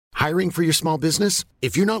Hiring for your small business?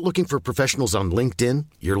 If you're not looking for professionals on LinkedIn,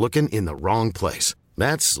 you're looking in the wrong place.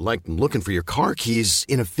 That's like looking for your car keys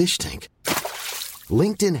in a fish tank.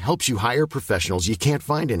 LinkedIn helps you hire professionals you can't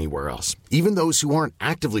find anywhere else, even those who aren't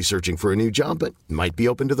actively searching for a new job but might be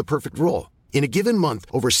open to the perfect role. In a given month,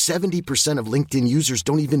 over 70% of LinkedIn users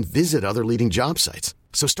don't even visit other leading job sites.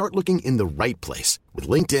 So start looking in the right place. With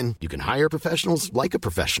LinkedIn, you can hire professionals like a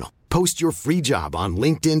professional. Post your free job on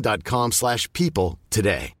linkedin.com/people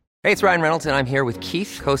today. Hey, it's Ryan Reynolds, and I'm here with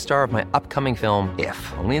Keith, co-star of my upcoming film, If,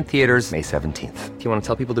 only in theaters May 17th. Do you want to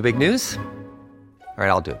tell people the big news? All right,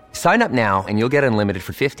 I'll do it. Sign up now and you'll get unlimited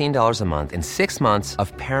for $15 a month and 6 months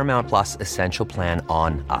of Paramount Plus Essential Plan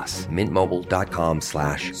on us.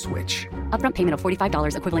 MintMobile.com/switch. Upfront payment of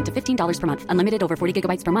 $45 equivalent to $15 per month. Unlimited over 40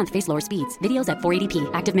 gigabytes per month. Face lower speeds. Videos at 480p.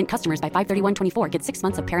 Active Mint customers by 531.24 get 6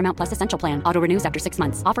 months of Paramount Plus Essential Plan. Auto renews after 6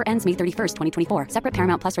 months. Offer ends May 31st, 2024. Separate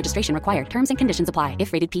Paramount Plus registration required. Terms and conditions apply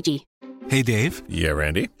if rated PG. Hey, Dave. Yeah,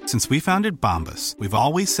 Randy. Since we founded Bombas, we've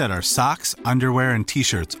always said our socks, underwear, and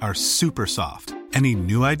T-shirts are super soft. Any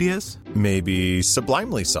new ideas? Maybe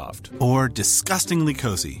sublimely soft. Or disgustingly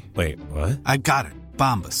cozy. Wait, what? I got it.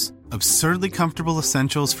 Bombas. Absurdly comfortable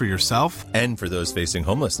essentials for yourself and for those facing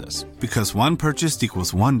homelessness. Because one purchased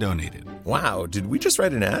equals one donated. Wow, did we just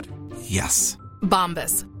write an ad? Yes.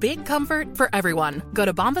 Bombas. Big comfort for everyone. Go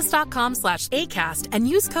to bombas.com/ACAST and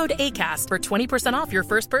use code ACAST for 20% off your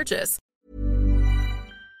first purchase.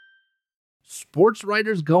 Sports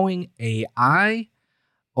writers going AI.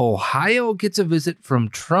 Ohio gets a visit from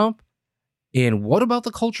Trump. And what about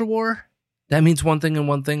the culture war? That means one thing and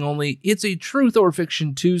one thing only. It's a Truth or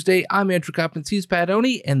Fiction Tuesday. I'm Andrew Coppins, he's Pat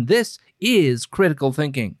Oney, and this is Critical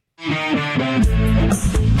Thinking.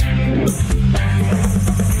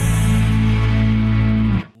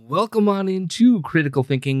 Welcome on into Critical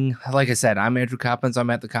Thinking. Like I said, I'm Andrew Coppins. I'm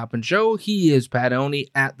at The Coppins Show. He is Pat Oney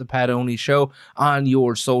at The Pat Oney Show on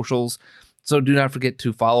your socials. So do not forget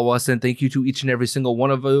to follow us, and thank you to each and every single one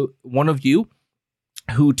of you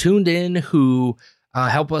who tuned in, who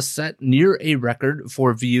help us set near a record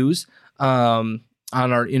for views on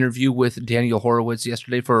our interview with Daniel Horowitz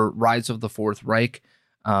yesterday for Rise of the Fourth Reich.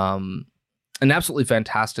 An absolutely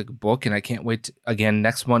fantastic book, and I can't wait again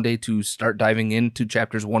next Monday to start diving into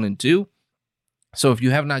chapters 1 and 2. So if you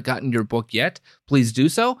have not gotten your book yet, please do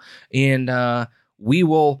so, and we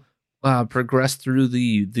will progress through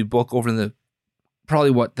the book over the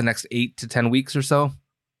the next 8 to 10 weeks or so.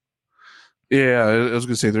 Yeah, I was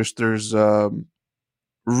going to say there's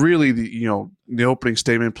really the opening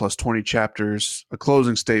statement plus 20 chapters, a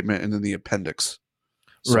closing statement, and then the appendix.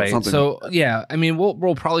 Right. So yeah, I mean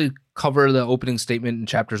we'll probably cover the opening statement in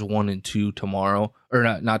chapters 1 and 2 tomorrow, or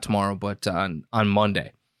not tomorrow, but on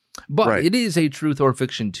Monday. But right. It is a Truth or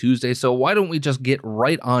Fiction Tuesday, so why don't we just get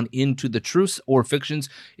right on into the truths or fictions?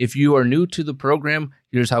 If you are new to the program,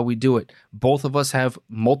 here's how we do it. Both of us have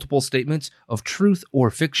multiple statements of truth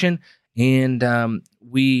or fiction, and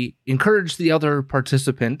we encourage the other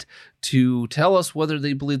participant to tell us whether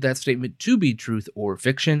they believe that statement to be truth or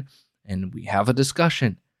fiction, and we have a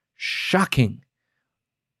discussion. Shocking.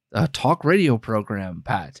 A talk radio program,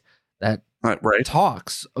 Pat, that right.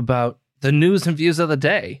 talks about the news and views of the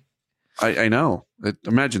day. I know.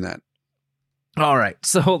 Imagine that. All right.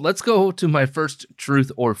 So let's go to my first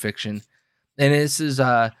truth or fiction. And this is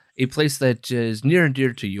a place that is near and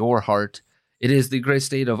dear to your heart. It is the great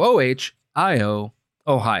state of Ohio.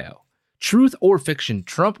 Truth or fiction,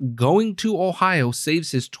 Trump going to Ohio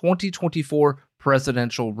saves his 2024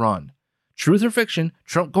 presidential run. Truth or fiction,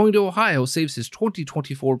 Trump going to Ohio saves his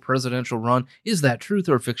 2024 presidential run. Is that truth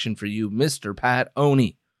or fiction for you, Mr. Pat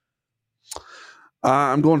Oney?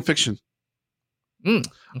 I'm going fiction. Okay.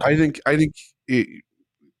 I think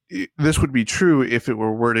this would be true if it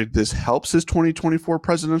were worded this helps his 2024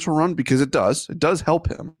 presidential run, because it does. It does help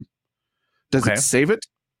him. Does it save it?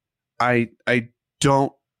 I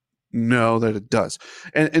don't know that it does.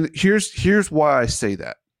 And here's why I say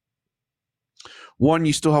that. One,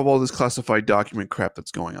 you still have all this classified document crap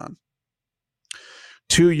that's going on.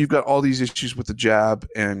 Two, you've got all these issues with the jab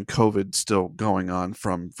and COVID still going on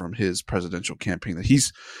from his presidential campaign that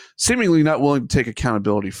he's seemingly not willing to take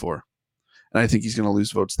accountability for. And I think he's going to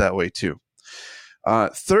lose votes that way too.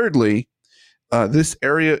 Thirdly, this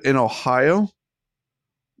area in Ohio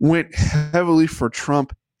went heavily for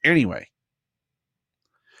Trump anyway.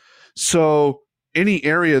 So any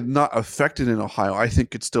area not affected in Ohio, I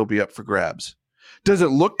think, could still be up for grabs. Does it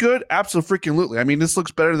look good? Absolutely. I mean, this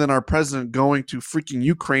looks better than our president going to freaking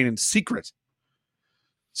Ukraine in secret.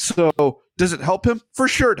 So does it help him? For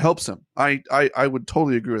sure it helps him. I would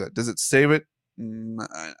totally agree with that. Does it save it?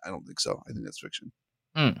 I don't think so. I think that's fiction.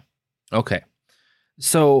 Okay.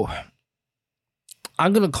 So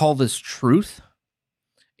I'm going to call this truth,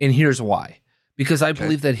 and here's why. Because I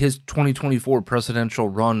believe that his 2024 presidential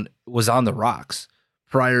run was on the rocks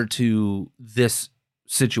prior to this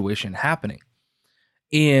situation happening.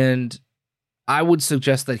 And I would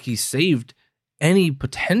suggest that he saved any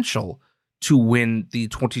potential to win the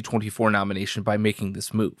 2024 nomination by making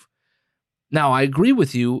this move. Now, I agree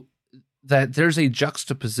with you that there's a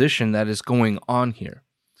juxtaposition that is going on here.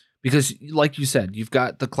 Because, like you said, you've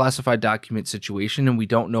got the classified document situation, and we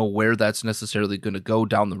don't know where that's necessarily going to go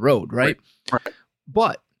down the road, right? Right.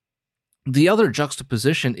 But the other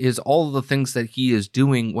juxtaposition is all of the things that he is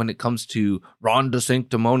doing when it comes to Ron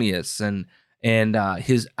DeSanctimonious and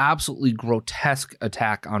his absolutely grotesque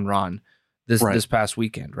attack on Ron this past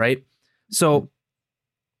weekend, right? So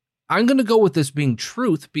I'm going to go with this being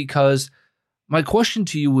truth, because my question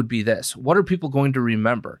to you would be this: what are people going to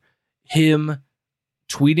remember? Him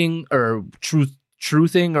tweeting or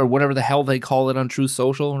truthing or whatever the hell they call it on Truth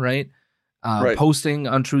Social, right? Posting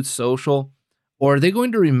on Truth Social. Or are they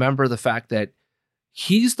going to remember the fact that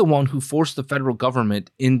he's the one who forced the federal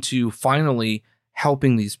government into finally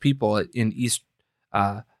helping these people in East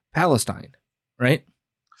Palestine, right?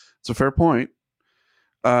 It's a fair point.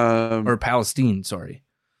 Or Palestine, sorry.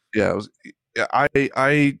 Yeah,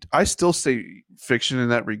 I still say fiction in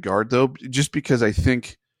that regard, though, just because I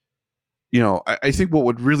think, I think what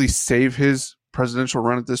would really save his presidential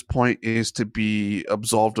run at this point is to be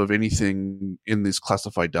absolved of anything in this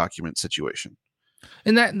classified document situation.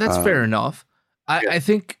 And that's fair enough. I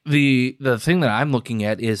think the thing that I'm looking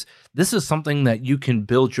at is this is something that you can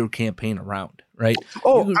build your campaign around, right?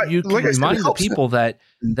 You can remind the people that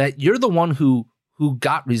you're the one who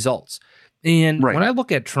got results. And when I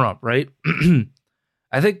look at Trump, right,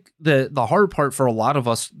 I think the hard part for a lot of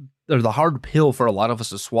us, or the hard pill for a lot of us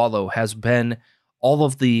to swallow, has been all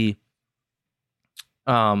of the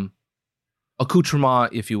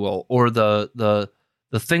accoutrement, if you will, or the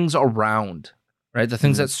things around, right? The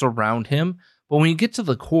things that surround him. But when you get to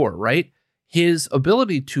the core, right, his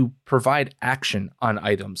ability to provide action on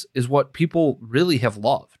items is what people really have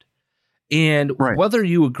loved. And whether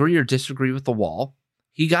you agree or disagree with the wall,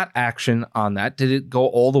 he got action on that. Did it go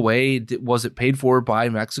all the way? Was it paid for by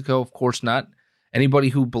Mexico? Of course not. Anybody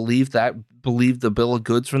who believed the bill of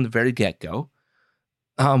goods from the very get-go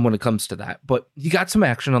when it comes to that. But he got some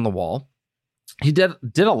action on the wall. He did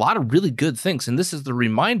a lot of really good things. And this is the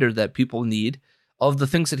reminder that people need of the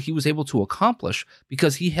things that he was able to accomplish,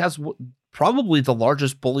 because he has probably the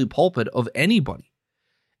largest bully pulpit of anybody.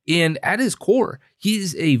 And at his core, he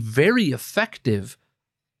is a very effective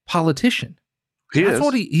politician. That's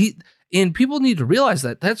what he and people need to realize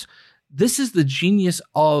that this is the genius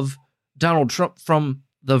of Donald Trump from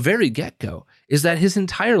the very get-go, is that his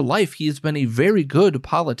entire life he has been a very good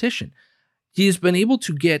politician. He has been able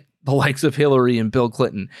to get the likes of Hillary and Bill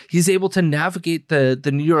Clinton. He's able to navigate the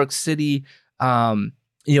New York City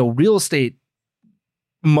real estate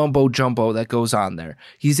mumbo jumbo that goes on there.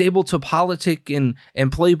 He's able to politic and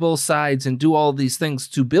play both sides and do all of these things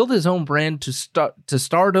to build his own brand, to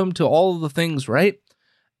stardom, to all of the things, right?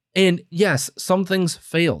 And yes, some things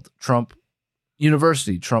failed. Trump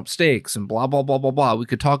University, Trump Steaks, and blah, blah, blah, blah, blah. We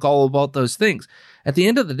could talk all about those things. At the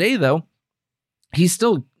end of the day, though, he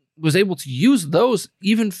still was able to use those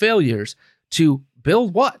even failures to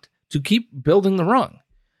build what? To keep building the rung.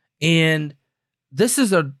 And this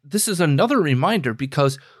is another reminder,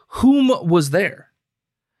 because whom was there?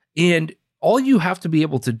 And all you have to be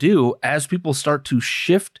able to do as people start to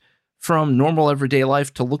shift from normal everyday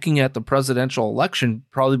life to looking at the presidential election,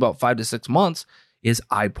 probably about 5 to 6 months, is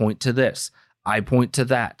I point to this, I point to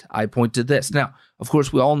that, I point to this. Now, of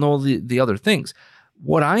course, we all know the other things.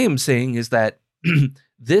 What I am saying is that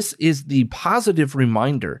this is the positive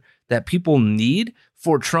reminder that people need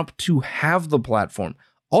for Trump to have the platform.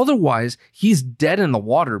 Otherwise, he's dead in the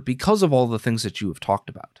water because of all the things that you have talked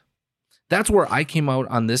about. That's where I came out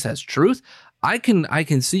on this as truth. I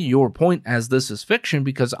can see your point as this is fiction,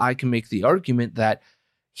 because I can make the argument that,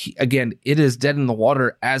 it is dead in the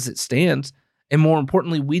water as it stands. And more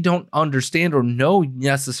importantly, we don't understand or know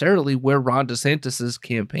necessarily where Ron DeSantis'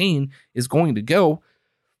 campaign is going to go.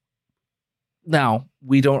 Now,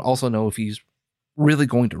 we don't also know if he's really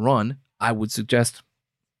going to run. I would suggest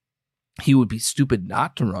he would be stupid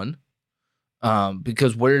not to run,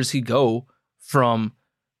 because where does he go from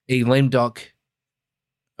a lame duck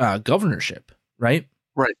governorship, right?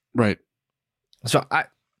 Right. So I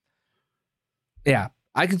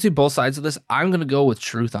can see both sides of this. I'm going to go with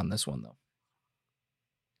truth on this one, though.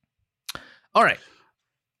 All right,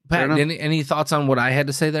 Pat, any thoughts on what I had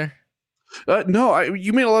to say there? No,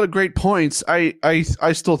 you made a lot of great points. I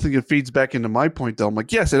still think it feeds back into my point, though. I'm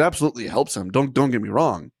like, yes, it absolutely helps him. Don't get me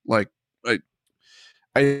wrong. Like, I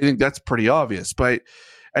think that's pretty obvious. But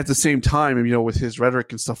at the same time, with his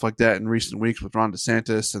rhetoric and stuff like that in recent weeks with Ron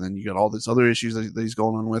DeSantis, and then you got all these other issues that he's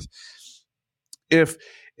going on with. If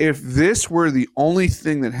this were the only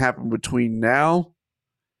thing that happened between now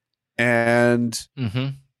and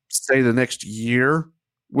say the next year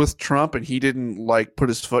with Trump, and he didn't like put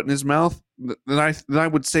his foot in his mouth, then I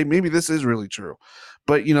would say maybe this is really true.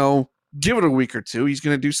 But give it a week or two, he's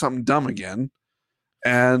going to do something dumb again,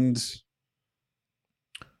 and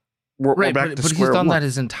we're back to square one. But he's done that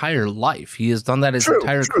his entire life. He has done that his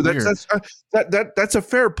entire career. That's a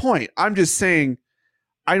fair point. I'm just saying,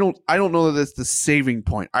 I don't know that that's the saving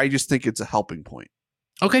point. I just think it's a helping point.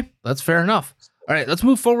 Okay, that's fair enough. All right, let's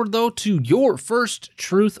move forward though to your first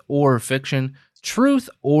truth or fiction. Truth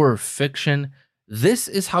or fiction. This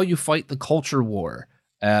is how you fight the culture war.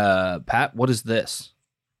 Pat, what is this?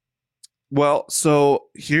 Well, so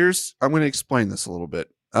I'm going to explain this a little bit.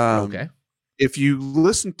 Okay. If you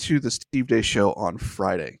listen to the Steve Day show on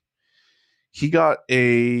Friday, he got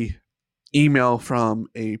a email from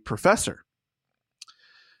a professor.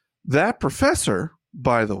 That professor,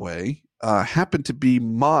 by the way, happened to be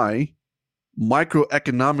my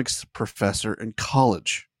microeconomics professor in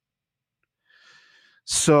college.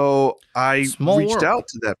 So I reached out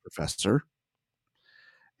to that professor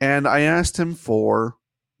and I asked him for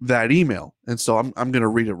that email. And so I'm going to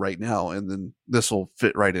read it right now, and then this will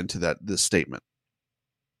fit right into this statement.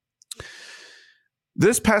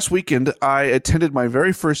 This past weekend, I attended my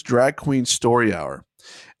very first drag queen story hour,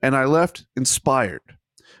 and I left inspired.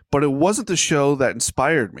 But it wasn't the show that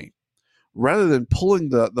inspired me. Rather than pulling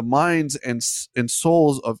the minds and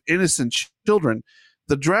souls of innocent children,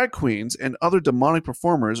 the drag queens and other demonic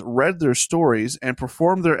performers read their stories and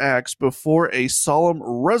performed their acts before a solemn,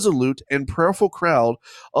 resolute, and prayerful crowd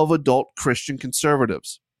of adult Christian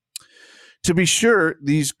conservatives. To be sure,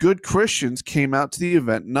 these good Christians came out to the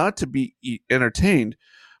event not to be entertained,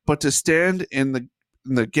 but to stand in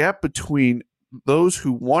the gap between those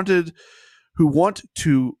who want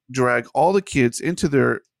to drag all the kids into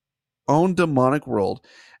their own demonic world,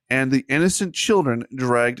 and the innocent children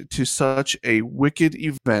dragged to such a wicked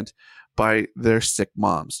event by their sick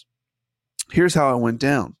moms. Here's how it went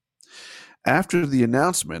down. After the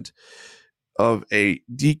announcement of a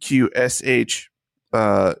DQSH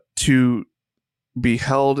to be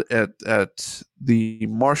held at the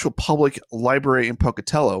Marshall Public Library in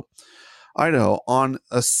Pocatello, Idaho, on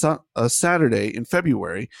a Saturday in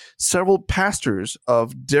February, several pastors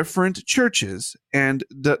of different churches and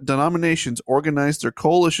denominations organized their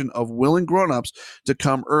coalition of willing grown-ups to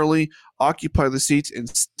come early, occupy the seats, and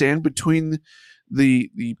stand between the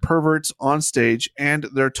perverts on stage and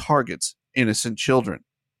their targets, innocent children.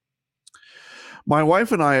 My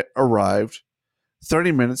wife and I arrived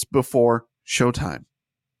 30 minutes before showtime.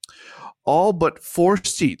 All but 4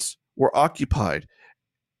 seats were occupied,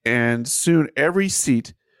 and soon every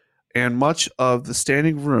seat and much of the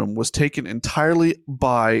standing room was taken entirely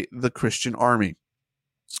by the Christian army.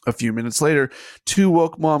 A few minutes later, 2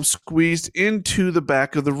 woke moms squeezed into the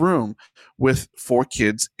back of the room with 4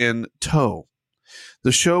 kids in tow.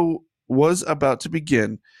 The show was about to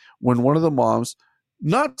begin when one of the moms,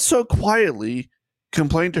 not so quietly,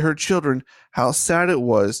 complained to her children how sad it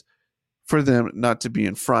was for them not to be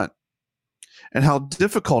in front, and how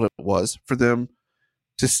difficult it was for them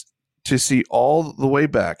to see all the way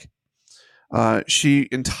back. She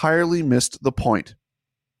entirely missed the point.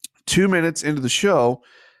 2 minutes into the show,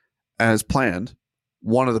 as planned,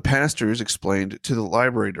 one of the pastors explained to the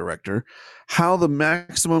library director how the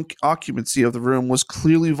maximum occupancy of the room was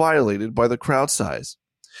clearly violated by the crowd size.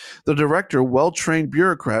 The director, well-trained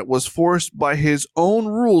bureaucrat, was forced by his own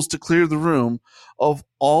rules to clear the room of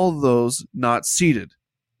all those not seated,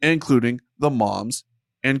 including the moms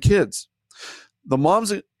and kids. The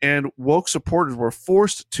moms and woke supporters were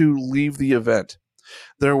forced to leave the event.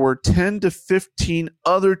 There were 10 to 15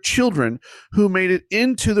 other children who made it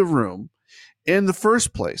into the room in the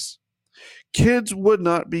first place. Kids would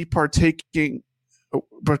not be partaking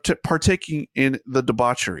in the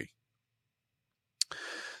debauchery.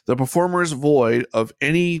 The performers, void of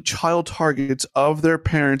any child targets of their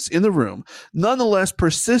parents in the room, nonetheless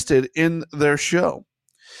persisted in their show.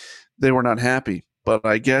 They were not happy, but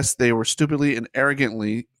I guess they were stupidly and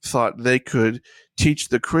arrogantly thought they could teach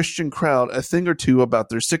the Christian crowd a thing or two about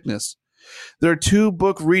their sickness. Their 2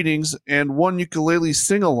 book readings and 1 ukulele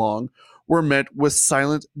sing-along were met with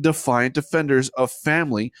silent, defiant defenders of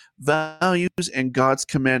family, values, and God's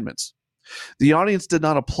commandments. The audience did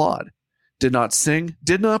not applaud, did not sing,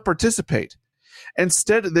 did not participate.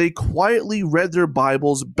 Instead, they quietly read their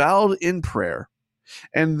Bibles, bowed in prayer,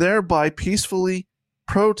 and thereby peacefully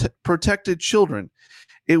protected children.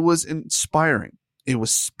 It was inspiring. It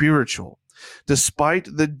was spiritual. Despite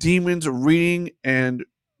the demons reading and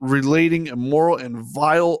relating immoral and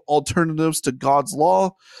vile alternatives to God's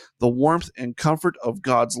law, the warmth and comfort of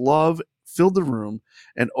God's love filled the room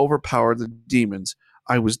and overpowered the demons.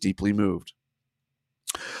 I was deeply moved.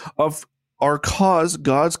 Of our cause,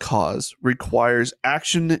 God's cause, requires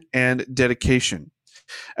action and dedication.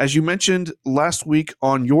 As you mentioned last week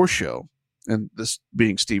on your show, and this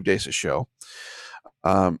being Steve Deace's show,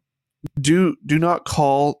 do not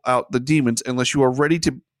call out the demons unless you are ready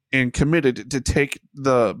to and committed to take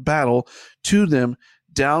the battle to them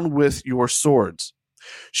down with your swords.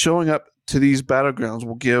 Showing up to these battlegrounds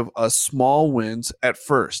will give us small wins at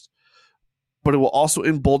first, but it will also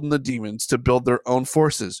embolden the demons to build their own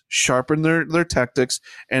forces, sharpen their tactics,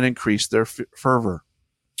 and increase their fervor.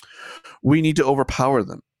 We need to overpower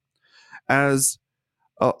them. As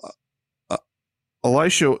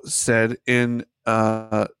Elisha said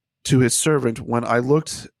to his servant, when I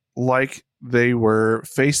looked like they were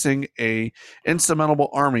facing a insurmountable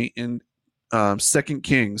army in 2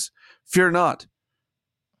 Kings, fear not,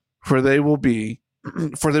 for they will be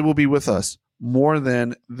with us more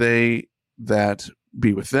than they that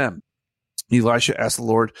be with them. Elisha asked the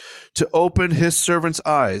Lord to open his servant's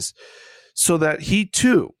eyes so that he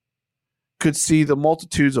too could see the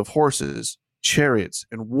multitudes of horses, chariots,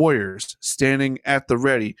 and warriors standing at the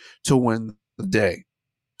ready to win the day.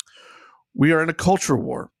 We are in a culture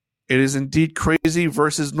war. It is indeed crazy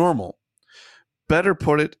versus normal. Better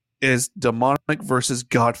put it is demonic versus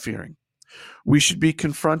God-fearing. We should be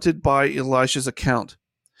confronted by Elisha's account.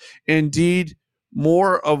 Indeed,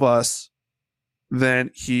 more of us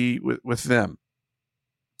than he with them.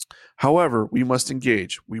 However, we must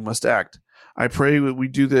engage. We must act. I pray that we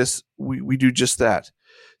do this. We do just that.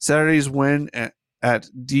 Saturday's win at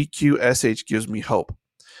DQSH gives me hope.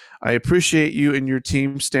 I appreciate you and your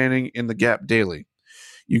team standing in the gap daily.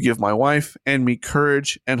 You give my wife and me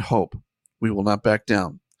courage and hope. We will not back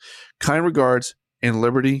down. Kind regards, in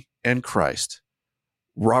liberty and Christ.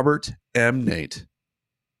 Robert M. Nate,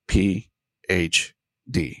 Ph.D.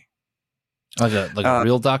 Like a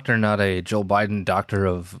real doctor, not a Joe Biden doctor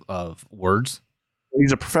of words.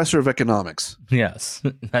 He's a professor of economics. Yes,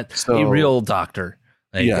 that's a real doctor.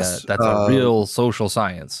 Yes, that's a real social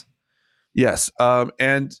science. Yes,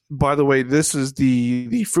 and by the way, this is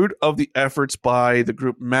the fruit of the efforts by the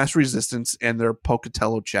group Mass Resistance and their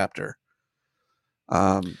Pocatello chapter,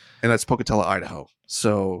 and that's Pocatello, Idaho.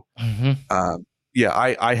 So, yeah,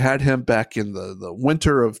 I had him back in the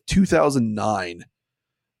winter of 2009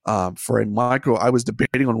 for a micro. I was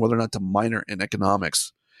debating on whether or not to minor in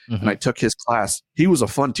economics, and I took his class. He was a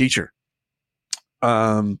fun teacher.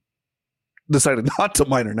 Decided not to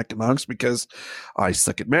minor in economics because I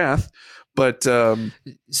suck at math. But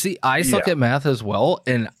see, I suck at math as well,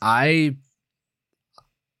 and I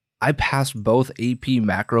passed both AP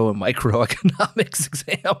macro and microeconomics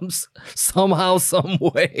exams somehow, some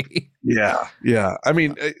way. Yeah. I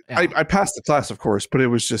mean, I passed the class, of course, but it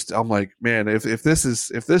was just, I'm like, man, if this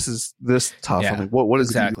is this tough, I mean, what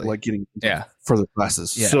is exactly. It like getting further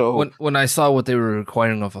classes? Yeah. So when I saw what they were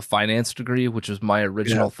requiring of a finance degree, which was my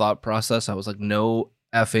original thought process, I was like, no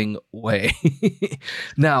effing way.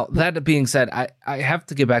 Now, that being said, I have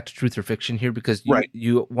to get back to truth or fiction here because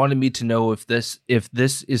you wanted me to know if this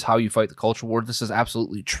is how you fight the culture war. This is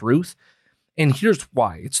absolutely truth. And here's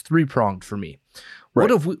why. It's three-pronged for me.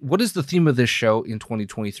 Right. What is the theme of this show in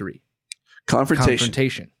 2023?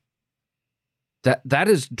 Confrontation. That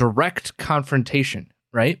is direct confrontation,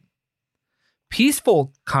 right?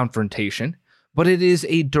 Peaceful confrontation, but it is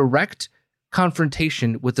a direct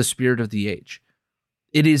confrontation with the spirit of the age.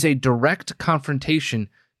 It is a direct confrontation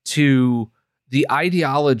to the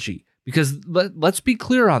ideology, because let's be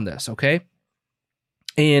clear on this, okay?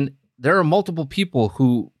 And there are multiple people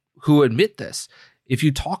who admit this. If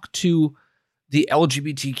you talk to the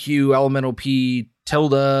LGBTQ, elemental P,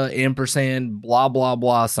 tilde, ampersand, blah, blah,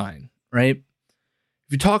 blah sign, right?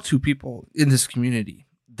 If you talk to people in this community,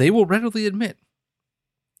 they will readily admit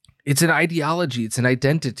it's an ideology, it's an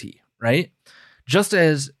identity, right? Just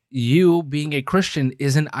as you being a Christian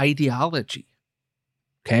is an ideology.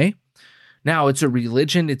 Okay? Now, it's a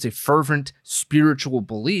religion, it's a fervent spiritual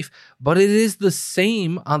belief, but it is the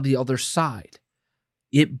same on the other side.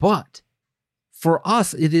 But for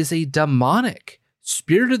us, it is a demonic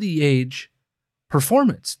spirit of the age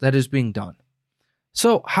performance that is being done.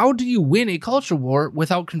 So how do you win a culture war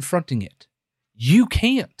without confronting it? You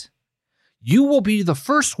can't. you will be the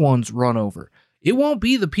first ones run over. It won't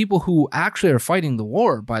be the people who actually are fighting the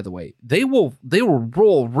war, by the way. They will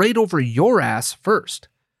roll right over your ass first.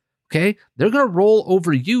 Okay? They're going to roll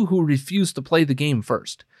over you who refuse to play the game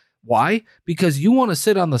first. Why? Because you want to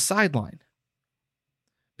sit on the sideline.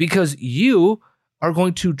 Because you are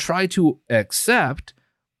going to try to accept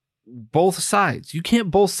both sides. You can't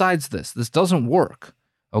both sides this. This doesn't work.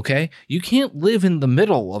 Okay? You can't live in the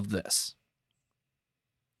middle of this.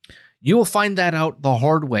 You will find that out the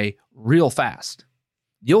hard way real fast.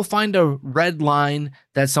 You'll find a red line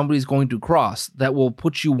that somebody's going to cross that will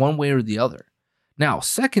put you one way or the other. Now,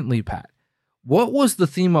 secondly, Pat, what was the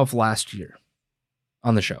theme of last year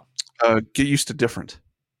on the show? Get used to different.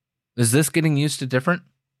 Is this getting used to different?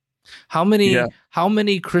 How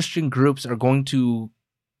many Christian groups are going to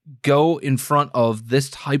go in front of this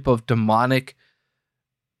type of demonic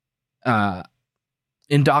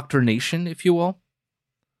indoctrination, if you will,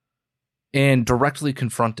 and directly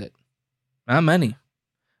confront it? Not many.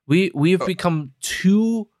 We have become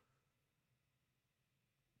too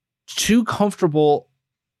comfortable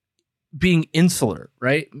being insular,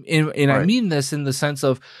 right? And right. I mean this in the sense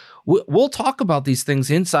of we'll talk about these things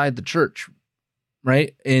inside the church,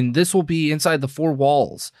 right? And this will be inside the four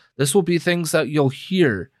walls. This will be things that you'll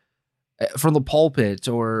hear from the pulpit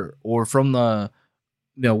or from the,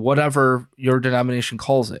 whatever your denomination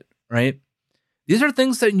calls it, right? These are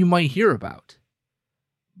things that you might hear about,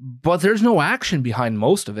 but there's no action behind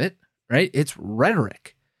most of it, right? It's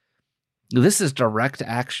rhetoric. This is direct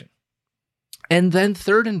action. And then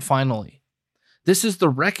third and finally, this is the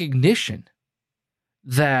recognition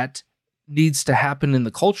that needs to happen in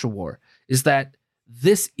the culture war, is that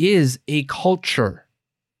this is a culture.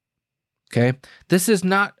 Okay? This is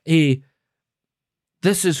not I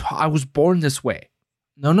was born this way.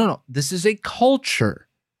 No. This is a culture.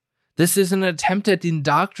 This is an attempt at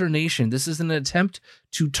indoctrination. This is an attempt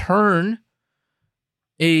to turn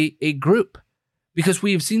a group, because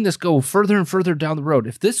we have seen this go further and further down the road.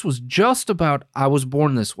 If this was just about I was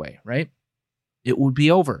born this way, right? It would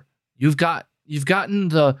be over. You've gotten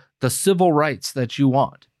the civil rights that you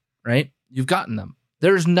want, right? You've gotten them.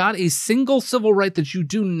 There's not a single civil right that you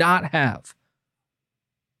do not have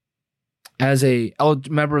as a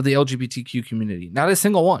member of the LGBTQ community. Not a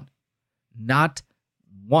single one. Not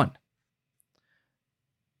one.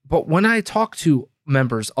 But when I talk to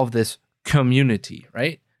members of this community,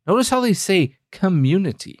 right? Notice how they say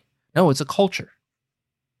community. No, it's a culture.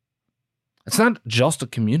 It's not just a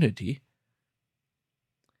community.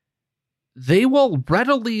 They will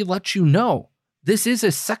readily let you know this is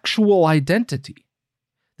a sexual identity.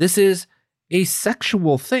 This is a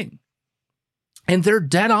sexual thing. And they're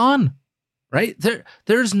dead on, right?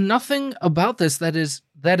 There's nothing about this that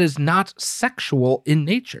is not sexual in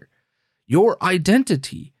nature. Your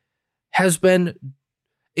identity has been,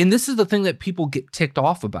 and this is the thing that people get ticked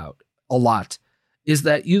off about a lot, is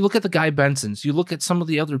that you look at the Guy Bensons, you look at some of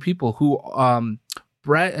the other people who,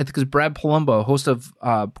 Brad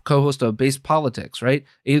Palumbo, co-host of Base Politics, right?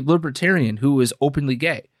 A libertarian who is openly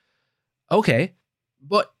gay. Okay,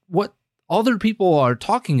 but what other people are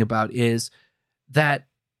talking about is that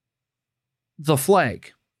the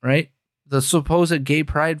flag, right? The supposed gay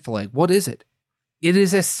pride flag. What is it? It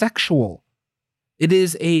is a sexual. It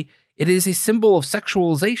is a symbol of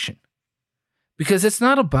sexualization, because it's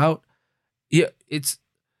not about. Yeah,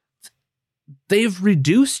 they've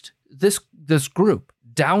reduced this group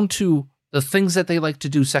down to the things that they like to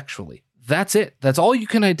do sexually. That's it. That's all you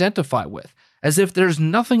can identify with, as if there's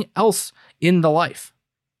nothing else in the life,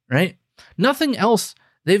 right? Nothing else.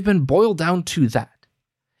 They've been boiled down to that.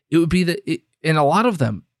 It would be and a lot of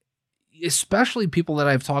them, especially people that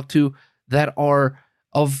I've talked to that are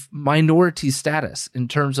of minority status in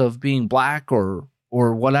terms of being black or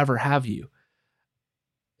whatever have you,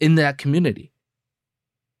 in that community.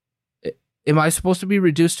 Am I supposed to be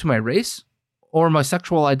reduced to my race or my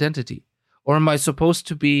sexual identity? Or am I supposed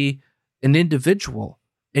to be an individual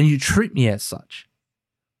and you treat me as such?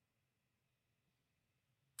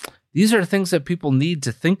 These are things that people need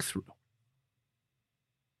to think through.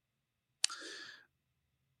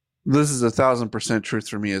 This is 1,000% truth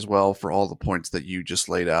for me as well, for all the points that you just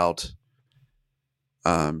laid out.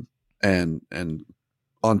 And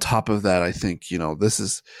on top of that, I think, this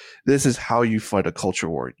is how you fight a culture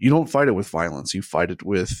war. You don't fight it with violence. You fight it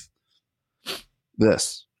with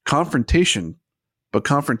this confrontation, but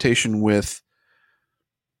confrontation with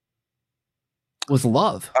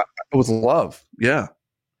love. With love, yeah.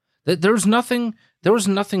 There was nothing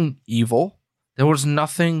evil. There was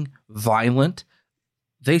nothing violent.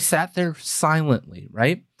 They sat there silently,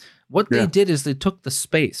 right? What they did is they took the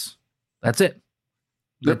space. That's it.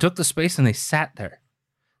 They took the space and they sat there.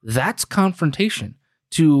 That's confrontation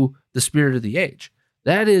to the spirit of the age.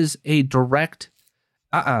 That is a direct,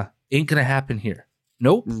 ain't going to happen here.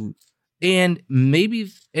 Nope. And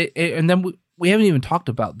maybe, and then we haven't even talked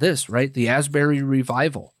about this, right? The Asbury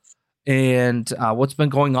revival and what's been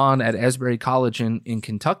going on at Asbury College in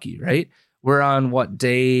Kentucky, right? We're on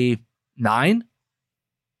day 9?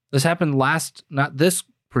 This happened not this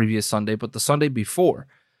previous Sunday, but the Sunday before,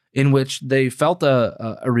 in which they felt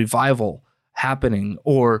a revival happening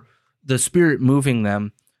or the spirit moving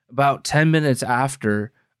them about 10 minutes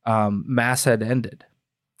after Mass had ended.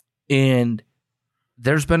 And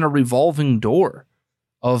there's been a revolving door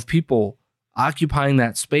of people occupying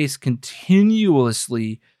that space,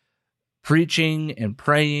 continuously preaching and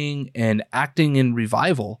praying and acting in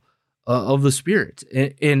revival of the Spirit.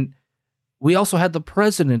 And we also had the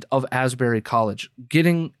president of Asbury College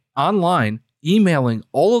getting online, emailing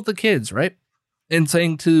all of the kids, right? And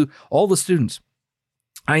saying to all the students,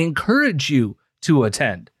 I encourage you to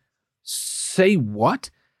attend. Say what?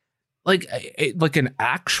 Like an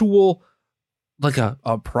actual, like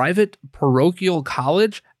a private parochial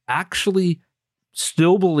college actually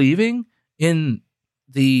still believing in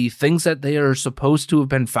the things that they are supposed to have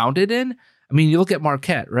been founded in? I mean, you look at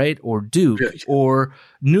Marquette, right? Or Duke, or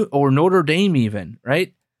Notre Dame even,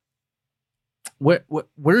 right?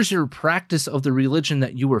 Where's your practice of the religion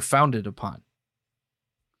that you were founded upon?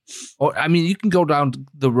 Or, I mean, you can go down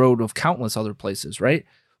the road of countless other places, right?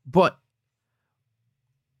 But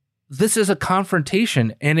this is a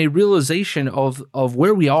confrontation and a realization of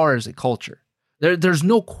where we are as a culture. There's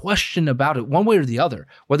no question about it, one way or the other,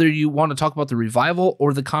 whether you want to talk about the revival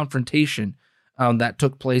or the confrontation that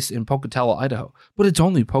took place in Pocatello, Idaho. But it's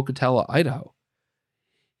only Pocatello, Idaho.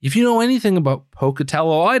 If you know anything about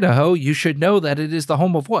Pocatello, Idaho, you should know that it is the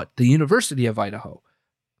home of what? The University of Idaho,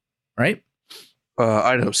 right?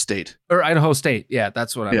 Idaho State. Or Idaho State. Yeah,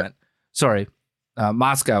 that's what I meant. Sorry.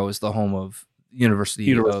 Moscow is the home of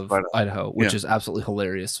University of Idaho, which is absolutely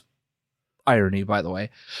hilarious. Irony, by the way.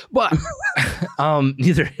 But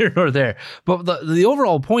neither here nor there. But the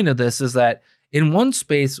overall point of this is that in one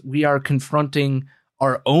space, we are confronting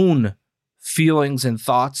our own feelings and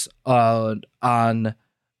thoughts on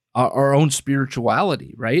our own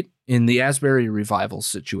spirituality, right? In the Asbury revival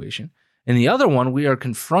situation. In the other one, we are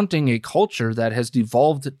confronting a culture that has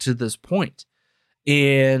devolved to this point.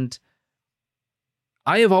 And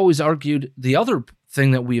I have always argued the other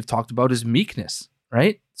thing that we have talked about is meekness,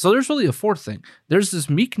 right? So there's really a fourth thing. There's this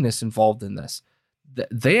meekness involved in this.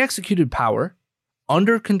 They executed power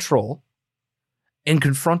under control and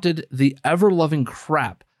confronted the ever-loving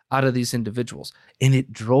crap out of these individuals. And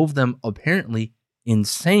it drove them apparently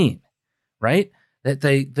insane, right? That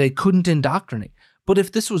they couldn't indoctrinate. But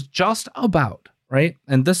if this was just about, right,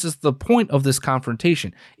 and this is the point of this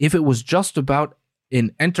confrontation, if it was just about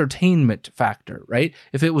an entertainment factor, right?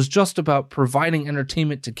 If it was just about providing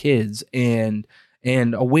entertainment to kids and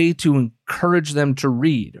a way to encourage them to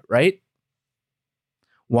read, right?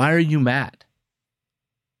 Why are you mad?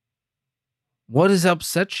 What has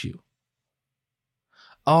upset you?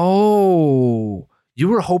 Oh, you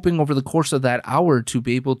were hoping over the course of that hour to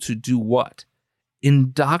be able to do what?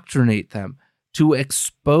 Indoctrinate them, to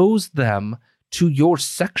expose them to your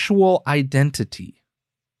sexual identity.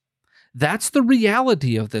 That's the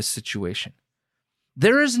reality of this situation.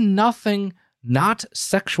 There is nothing not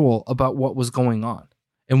sexual about what was going on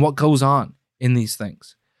and what goes on in these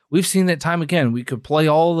things. We've seen that time again. We could play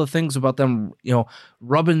all the things about them,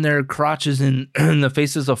 rubbing their crotches in the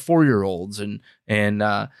faces of 4-year-olds and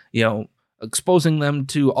exposing them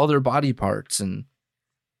to other body parts and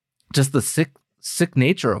just the sick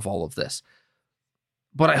nature of all of this.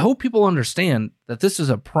 But I hope people understand that this is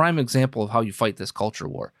a prime example of how you fight this culture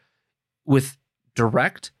war with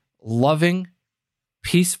direct, loving,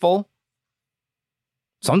 peaceful,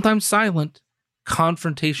 sometimes silent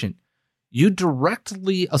confrontation. You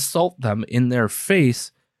directly assault them in their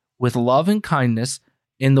face with love and kindness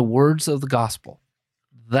in the words of the gospel.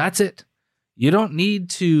 That's it. You don't need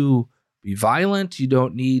to be violent. You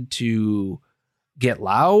don't need to get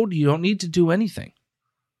loud. You don't need to do anything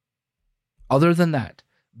other than that.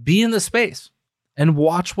 Be in the space and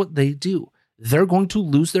watch what they do. They're going to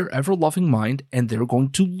lose their ever-loving mind, and they're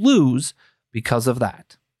going to lose because of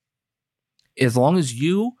that. As long as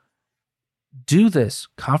you do this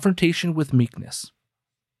confrontation with meekness.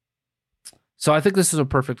 So I think this is a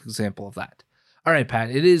perfect example of that. All right,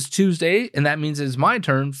 Pat, it is Tuesday, and that means it is my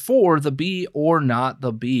turn for the Be or Not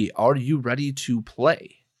the Be. Are you ready to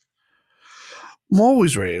play? I'm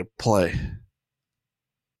always ready to play.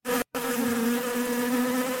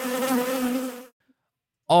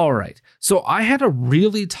 All right. So I had a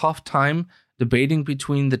really tough time debating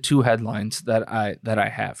between the two headlines that I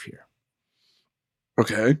have here.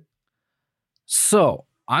 Okay. So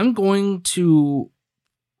I'm going to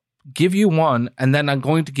give you one, and then I'm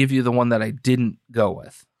going to give you the one that I didn't go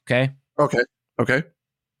with. Okay? Okay.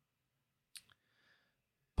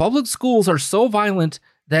 Public schools are so violent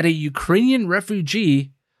that a Ukrainian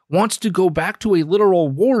refugee wants to go back to a literal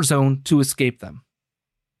war zone to escape them.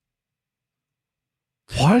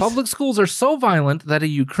 What? Public schools are so violent that a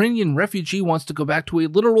Ukrainian refugee wants to go back to a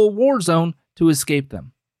literal war zone to escape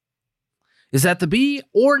them. Is that the B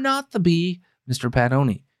or not the B, Mr.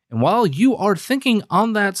 Padoni? And while you are thinking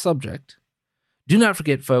on that subject, do not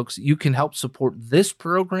forget, folks, you can help support this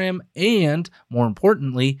program and, more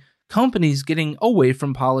importantly, companies getting away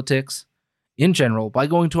from politics in general by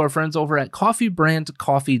going to our friends over at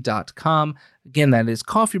coffeebrandcoffee.com. Again, that is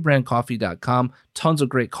coffeebrandcoffee.com. Tons of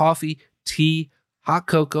great coffee, tea, hot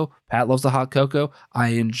cocoa. Pat loves the hot cocoa. I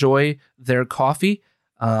enjoy their coffee.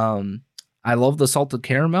 I love the salted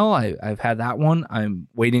caramel. I've had that one. I'm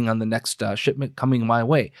waiting on the next shipment coming my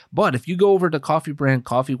way. But if you go over to Coffee Brand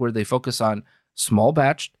Coffee, where they focus on small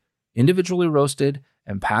batched, individually roasted,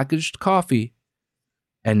 and packaged coffee,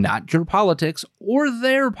 and not your politics or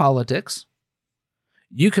their politics,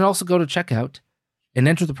 you can also go to checkout and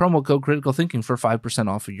enter the promo code Critical Thinking for 5%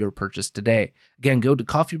 off of your purchase today. Again, go to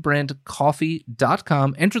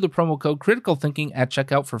coffeebrandcoffee.com, enter the promo code Critical Thinking at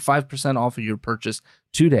checkout for 5% off of your purchase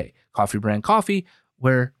today. Coffee Brand Coffee,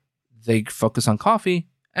 where they focus on coffee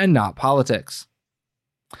and not politics.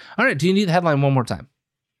 All right, do you need the headline one more time?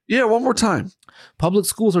 Yeah, one more time. Public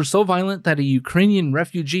schools are so violent that a Ukrainian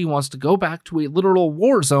refugee wants to go back to a literal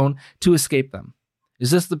war zone to escape them.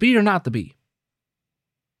 Is this the B or not the B?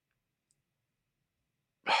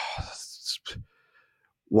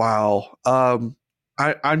 Wow. I'm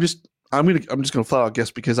just gonna flat out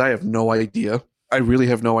guess because I have no idea. I really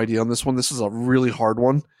have no idea on this one. This is a really hard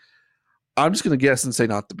one. I'm just gonna guess and say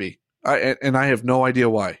not the B. I have no idea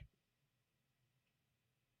why.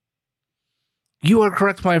 You are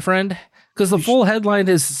correct, my friend, because the full headline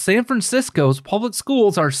is San Francisco's public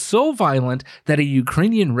schools are so violent that a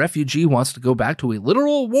Ukrainian refugee wants to go back to a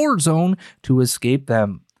literal war zone to escape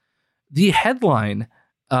them. The headline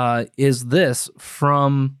is this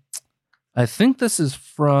from, I think this is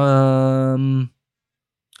from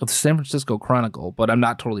the San Francisco Chronicle, but I'm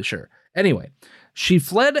not totally sure. Anyway, she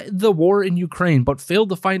fled the war in Ukraine, but failed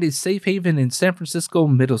to find a safe haven in San Francisco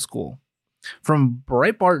Middle School. From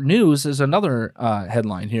Breitbart News is another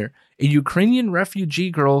headline here. A Ukrainian refugee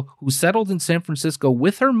girl who settled in San Francisco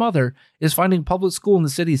with her mother is finding public school in the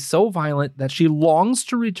city so violent that she longs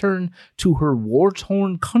to return to her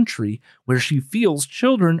war-torn country where she feels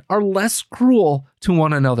children are less cruel to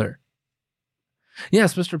one another.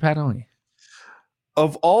 Yes, Mr. Padoni.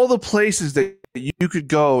 Of all the places that you could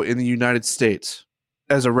go in the United States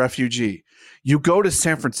as a refugee, you go to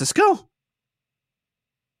San Francisco?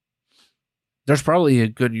 There's probably a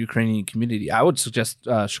good Ukrainian community. I would suggest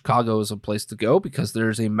Chicago is a place to go because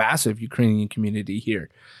there's a massive Ukrainian community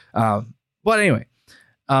here. But anyway,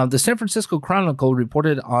 the San Francisco Chronicle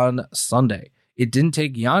reported on Sunday. It didn't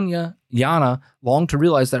take Yana long to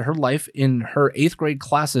realize that her life in her 8th grade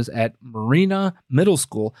classes at Marina Middle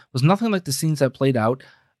School was nothing like the scenes that played out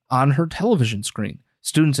on her television screen.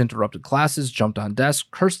 Students interrupted classes, jumped on desks,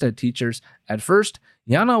 cursed at teachers. At first,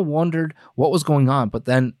 Yana wondered what was going on, but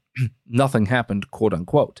then nothing happened, quote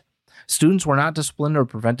unquote. Students were not disciplined or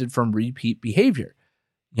prevented from repeat behavior.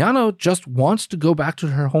 Yana just wants to go back to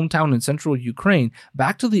her hometown in central Ukraine,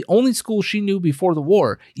 back to the only school she knew before the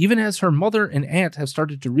war, even as her mother and aunt have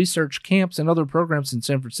started to research camps and other programs in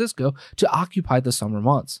San Francisco to occupy the summer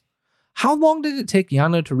months. How long did it take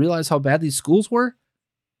Yana to realize how bad these schools were?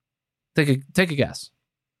 Take a guess.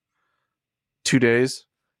 2 days.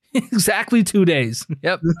 Exactly 2 days.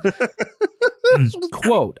 Yep.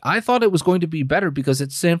 Quote, I thought it was going to be better because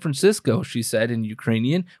it's San Francisco, she said in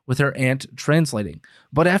Ukrainian, with her aunt translating.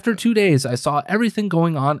 But after 2 days, I saw everything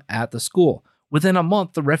going on at the school. Within a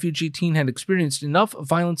month, the refugee teen had experienced enough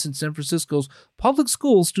violence in San Francisco's public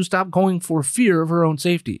schools to stop going for fear of her own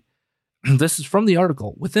safety. This is from the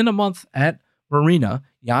article. Within a month at Marina,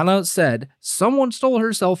 Yana said someone stole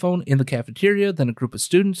her cell phone in the cafeteria, then a group of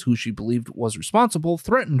students who she believed was responsible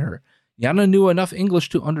threatened her. Yana knew enough English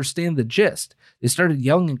to understand the gist. They started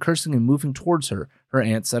yelling and cursing and moving towards her. Her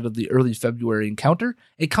aunt said of the early February encounter,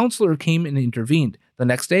 a counselor came and intervened. The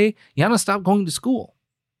next day, Yana stopped going to school.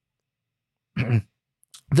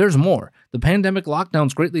 There's more. The pandemic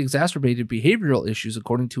lockdowns greatly exacerbated behavioral issues,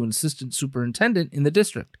 according to an assistant superintendent in the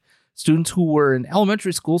district. Students who were in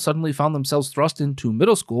elementary school suddenly found themselves thrust into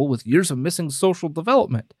middle school with years of missing social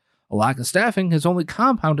development. A lack of staffing has only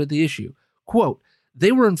compounded the issue. Quote,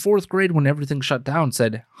 "They were in 4th grade when everything shut down,"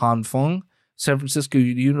 said Han Feng, San Francisco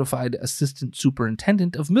Unified Assistant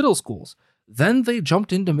Superintendent of Middle Schools. "Then they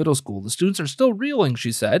jumped into middle school. The students are still reeling,"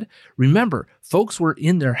 she said. "Remember, folks were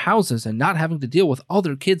in their houses and not having to deal with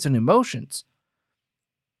other kids and emotions."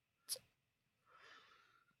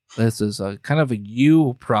 This is a kind of a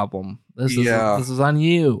you problem. This is on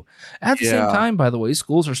you. At the same time, by the way,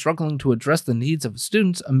 schools are struggling to address the needs of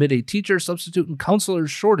students amid a teacher, substitute, and counselor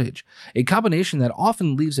shortage, a combination that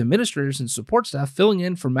often leaves administrators and support staff filling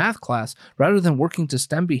in for math class rather than working to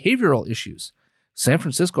stem behavioral issues. San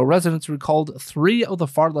Francisco residents recalled 3 of the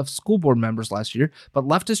far-left school board members last year, but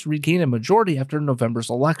leftists regained a majority after November's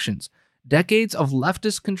elections. Decades of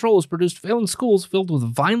leftist control has produced failing schools filled with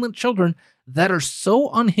violent children that are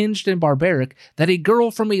so unhinged and barbaric that a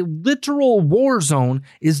girl from a literal war zone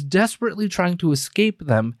is desperately trying to escape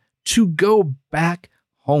them to go back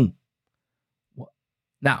home.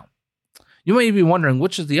 Now, you may be wondering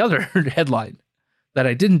which is the other headline that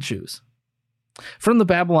I didn't choose. From the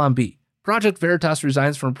Babylon Bee, Project Veritas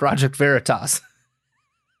resigns from Project Veritas.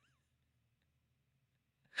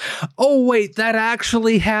 Oh wait, that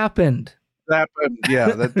actually happened. That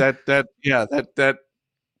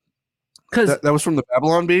was from the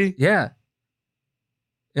Babylon Bee. Yeah.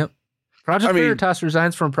 Yep. Project Veritas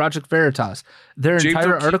resigns from Project Veritas. Their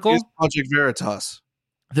entire article is Project Veritas.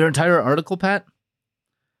 Their entire article, Pat.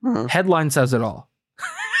 Headline says it all.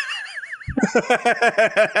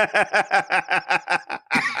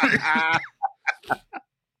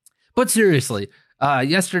 But seriously,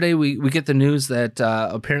 yesterday we get the news that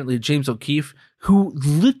apparently James O'Keefe, who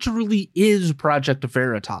literally is Project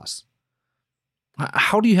Veritas.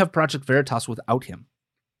 How do you have Project Veritas without him?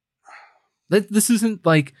 This isn't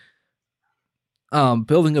like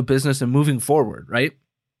building a business and moving forward, right?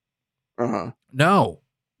 No.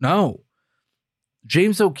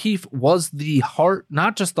 James O'Keefe was the heart,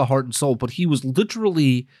 not just the heart and soul, but he was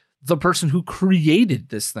literally the person who created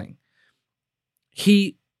this thing.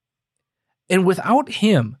 And without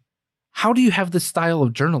him, how do you have this style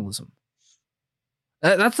of journalism?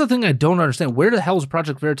 That's the thing I don't understand. Where the hell is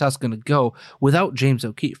Project Veritas going to go without James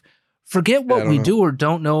O'Keefe? Forget what we do or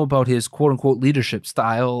don't know about his quote-unquote leadership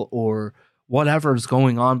style or whatever is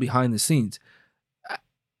going on behind the scenes.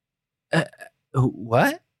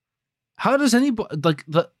 What? How does anybody... Like,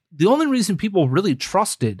 the only reason people really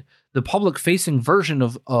trusted the public-facing version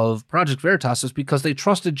of Project Veritas is because they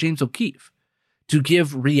trusted James O'Keefe to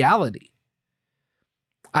give reality.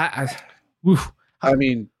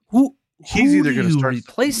 He's either going to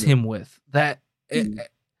replace him with that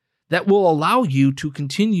will allow you to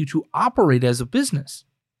continue to operate as a business.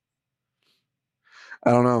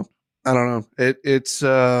 I don't know. It's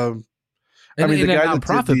a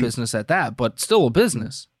nonprofit business at that, but still a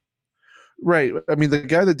business, right? I mean, the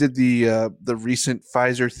guy that did the recent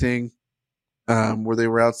Pfizer thing, where they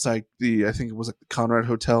were outside I think it was like the Conrad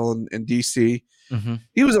Hotel in DC. Mm-hmm.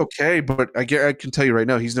 He was okay, but I can tell you right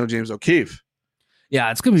now, he's no James O'Keefe.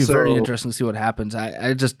 Yeah, it's going to be very interesting to see what happens.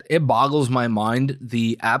 It boggles my mind,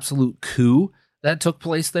 the absolute coup that took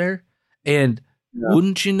place there. And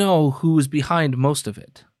wouldn't you know who was behind most of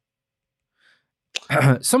it?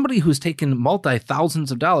 Somebody who's taken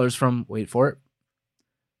multi-thousands of dollars from, wait for it,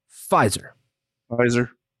 Pfizer.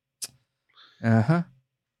 Uh-huh.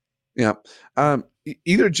 Yeah.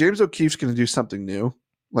 Either James O'Keefe's going to do something new,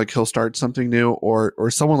 like he'll start something new, or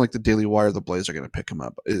someone like the Daily Wire, the Blaze are going to pick him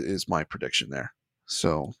up, is my prediction there.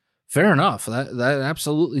 So fair enough. That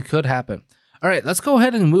absolutely could happen. All right, let's go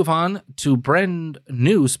ahead and move on to brand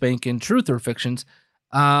new spanking Truth or Fictions.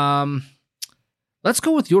 Let's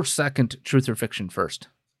go with your second Truth or Fiction first.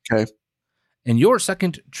 Okay. And your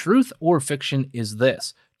second Truth or Fiction is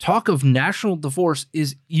this: talk of national divorce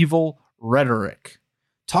is evil rhetoric.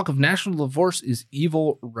 Talk of national divorce is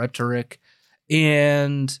evil rhetoric.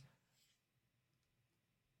 And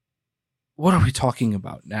what are we talking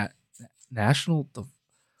about? National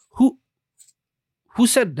who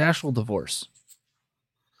said national divorce?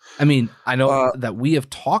 I mean, I know that we have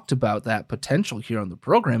talked about that potential here on the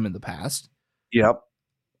program in the past. Yep.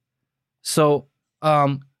 So,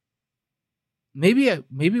 maybe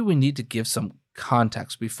we need to give some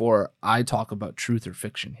context before I talk about truth or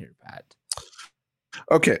fiction here, Pat.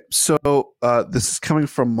 Okay, so this is coming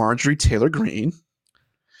from Marjorie Taylor Greene,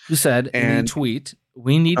 who said in a tweet,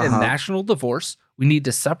 "We need a national divorce. We need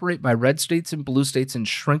to separate by red states and blue states and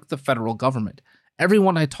shrink the federal government.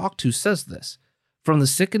 Everyone I talk to says this. From the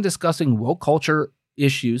sick and disgusting woke culture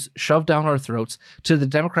issues shoved down our throats, to the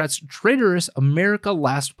Democrats' traitorous America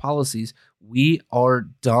Last policies, we are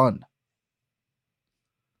done.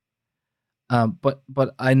 But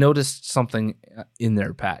I noticed something in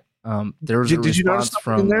there, Pat. There was a response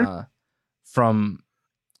from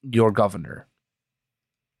your governor.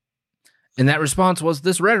 And that response was,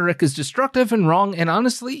 this rhetoric is destructive and wrong and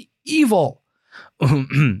honestly evil.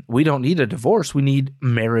 We don't need a divorce. We need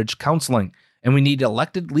marriage counseling. And we need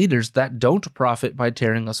elected leaders that don't profit by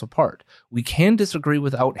tearing us apart. We can disagree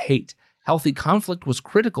without hate. Healthy conflict was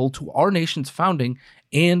critical to our nation's founding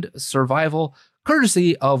and survival,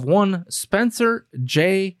 courtesy of one Spencer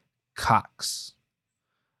J. Cox.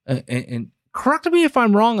 And correct me if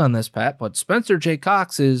I'm wrong on this, Pat, but Spencer J.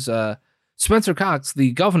 Cox is Spencer Cox,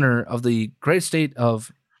 the governor of the great state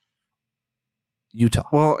of Utah.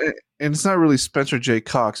 Well, and it's not really Spencer J.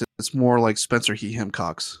 Cox. It's more like Spencer He Him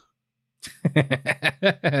Cox.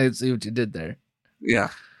 I see what you did there. Yeah.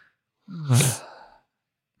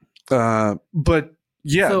 But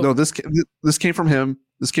yeah, so, no, this came from him.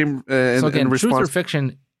 This came so again, in response. Truth or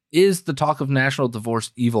fiction is the talk of national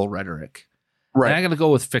divorce evil rhetoric. Right. And I got to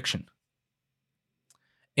go with fiction.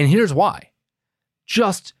 And here's why.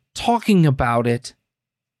 Just talking about it,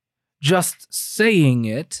 just saying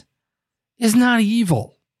it, is not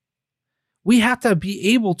evil. We have to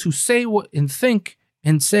be able to say what and think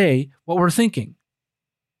and say what we're thinking.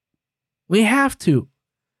 We have to.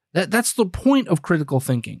 That's the point of critical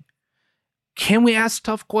thinking. Can we ask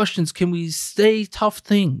tough questions? Can we say tough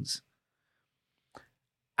things?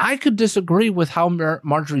 I could disagree with how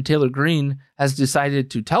Marjorie Taylor Greene has decided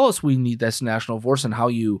to tell us we need this national divorce and how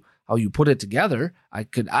you put it together. I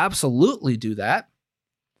could absolutely do that.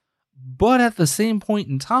 But at the same point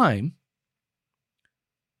in time,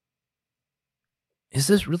 is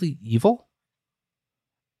this really evil?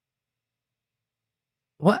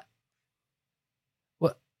 What?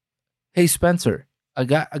 Hey, Spencer, I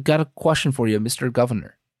got a question for you, Mr.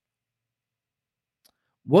 Governor.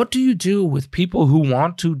 What do you do with people who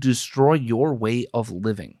want to destroy your way of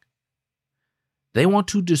living? They want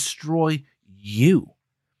to destroy you.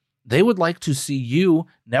 They would like to see you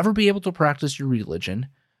never be able to practice your religion,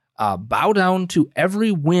 bow down to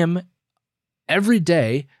every whim, every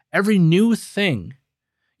day, every new thing.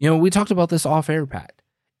 You know, we talked about this off air, Pat.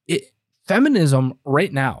 Feminism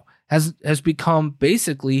right now has become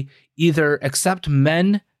basically either accept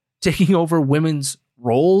men taking over women's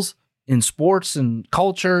roles in sports and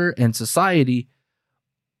culture and society,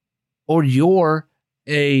 or you're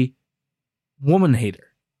a woman hater.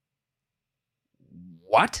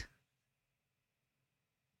 What?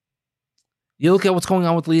 You look at what's going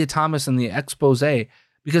on with Leah Thomas and the expose,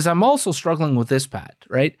 because I'm also struggling with this, Pat,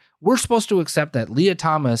 right? We're supposed to accept that Leah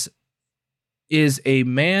Thomas is a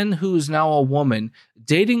man who is now a woman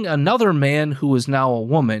dating another man who is now a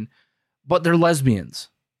woman, but they're lesbians.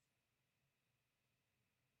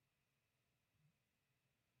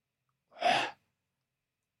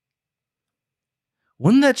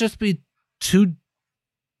 Wouldn't that just be two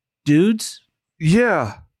dudes?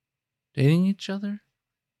 Yeah. Dating each other?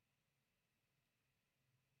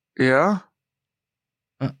 Yeah.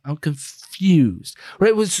 I'm confused.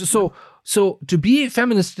 Right? So to be a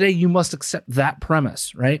feminist today, you must accept that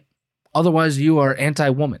premise, right? Otherwise, you are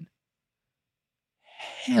anti-woman.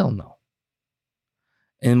 Hell no.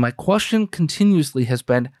 And my question continuously has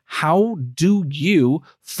been, how do you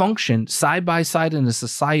function side by side in a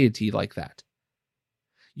society like that?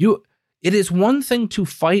 It is one thing to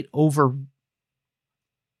fight over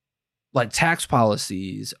like tax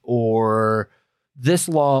policies or this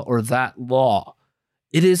law or that law.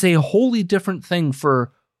 It is a wholly different thing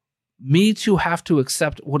for me to have to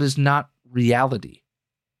accept what is not reality.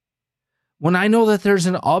 When I know that there's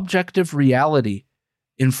an objective reality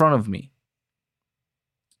in front of me,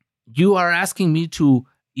 you are asking me to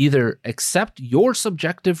either accept your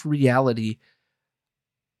subjective reality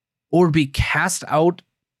or be cast out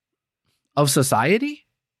of society?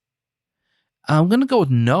 I'm going to go with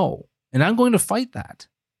no, and I'm going to fight that.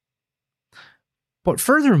 But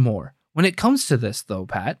furthermore, when it comes to this, though,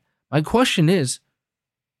 Pat, my question is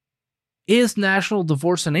national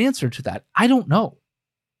divorce an answer to that? I don't know.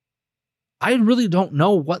 I really don't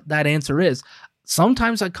know what that answer is.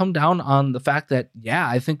 Sometimes I come down on the fact that, yeah,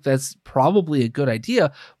 I think that's probably a good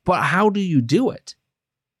idea, but how do you do it?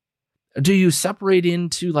 Do you separate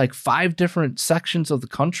into like 5 different sections of the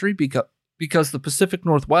country because the Pacific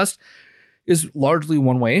Northwest is largely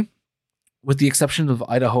one way, with the exception of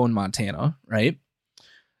Idaho and Montana, right?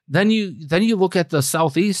 Then you look at the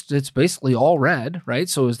Southeast, it's basically all red, right?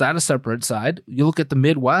 So is that a separate side? You look at the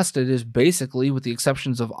Midwest, it is basically, with the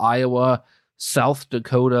exceptions of Iowa, South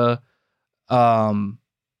Dakota, in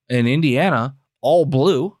Indiana, all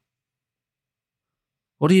blue.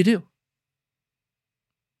 What do you do?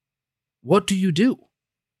 What do you do?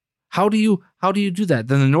 How do you do that?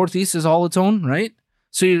 Then the Northeast is all its own, right?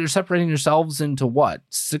 So you're separating yourselves into what?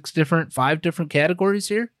 5 different categories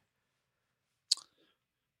here?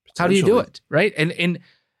 How do you do it, right? And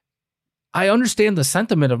I understand the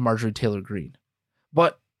sentiment of Marjorie Taylor Greene,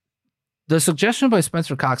 but the suggestion by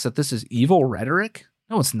Spencer Cox that this is evil rhetoric,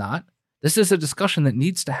 no, it's not. This is a discussion that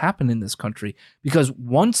needs to happen in this country because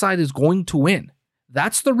one side is going to win.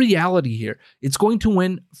 That's the reality here. It's going to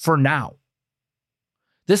win for now.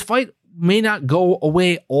 This fight may not go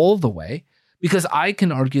away all the way because I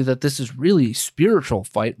can argue that this is really a spiritual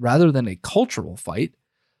fight rather than a cultural fight.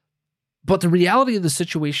 But the reality of the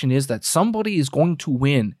situation is that somebody is going to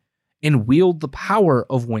win and wield the power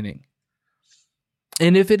of winning.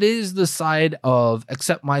 And if it is the side of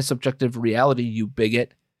accept my subjective reality, you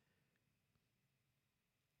bigot,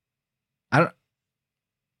 I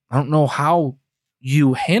don't know how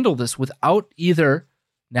you handle this without either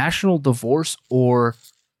national divorce or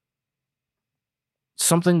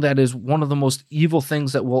something that is one of the most evil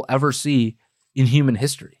things that we'll ever see in human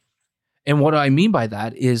history. And what I mean by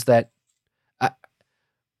that is that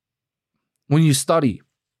when you study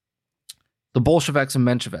the Bolsheviks and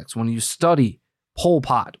Mensheviks, when you study Pol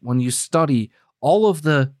Pot, when you study all of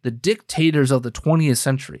the dictators of the 20th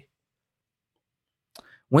century,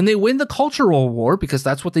 when they win the cultural war, because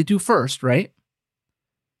that's what they do first, right?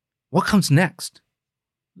 What comes next?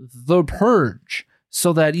 The purge,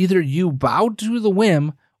 so that either you bow to the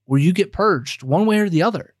whim or you get purged, one way or the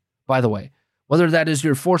other, by the way, whether that is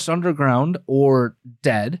you're forced underground or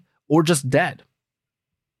dead or just dead.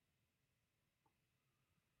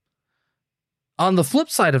 On the flip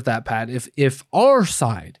side of that, Pat, if our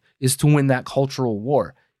side is to win that cultural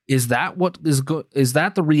war, is that is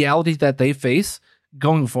that the reality that they face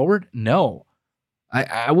going forward? No.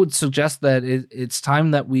 I would suggest that it's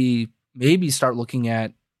time that we maybe start looking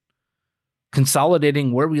at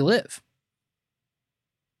consolidating where we live.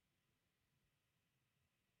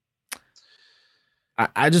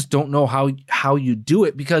 I just don't know how you do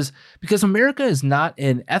it because America is not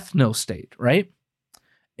an ethno state, right?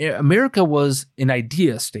 America was an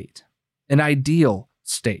idea state, an ideal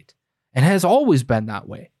state, and has always been that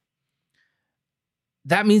way.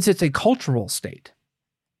 That means it's a cultural state.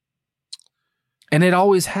 And it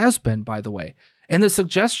always has been, by the way. And the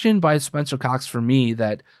suggestion by Spencer Cox for me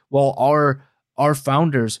that, well, our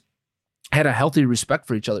founders had a healthy respect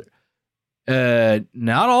for each other.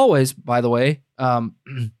 Not always, by the way.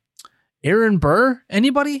 Aaron Burr,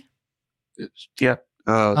 anybody? Yeah.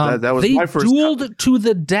 That was my first. They dueled to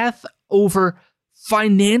the death over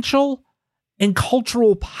financial and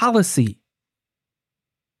cultural policy,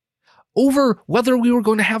 over whether we were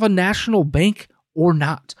going to have a national bank or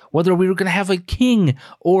not, whether we were going to have a king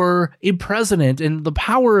or a president and the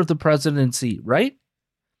power of the presidency, right?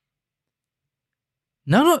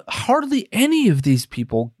 Hardly any of these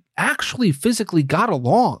people actually physically got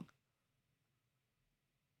along.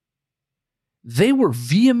 They were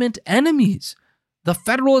vehement enemies. The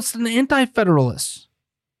Federalists and the Anti-Federalists.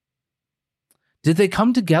 Did they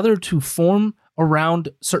come together to form around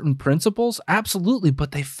certain principles? Absolutely,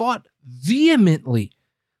 but they fought vehemently,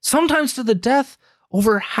 sometimes to the death,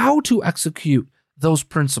 over how to execute those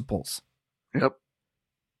principles. Yep.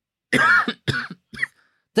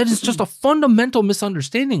 That is just a fundamental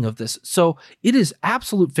misunderstanding of this. So it is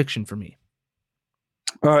absolute fiction for me.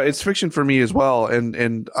 It's fiction for me as well,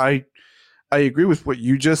 and I agree with what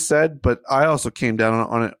you just said, but I also came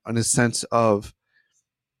down on a sense of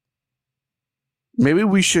maybe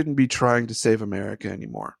we shouldn't be trying to save America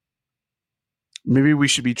anymore. Maybe we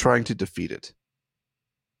should be trying to defeat it.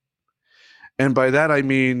 And by that, I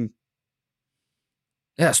mean...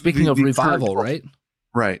 Yeah, speaking of revival, right?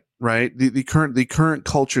 Right. The current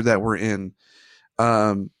culture that we're in,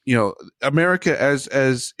 America as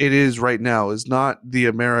it is right now is not the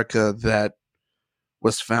America that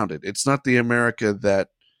was founded. It's not the America that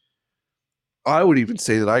I would even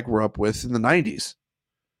say that I grew up with in the 90s.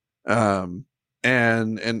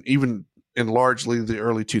 And even in largely the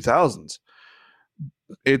early 2000s.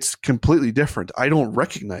 It's completely different. I don't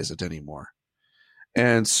recognize it anymore.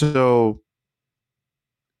 And so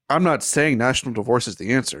I'm not saying national divorce is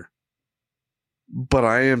the answer, but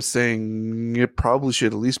I am saying it probably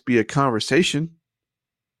should at least be a conversation.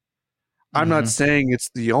 I'm not saying it's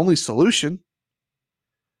the only solution,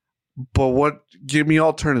 but give me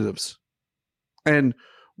alternatives. And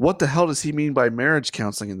what the hell does he mean by marriage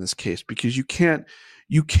counseling in this case? Because you can't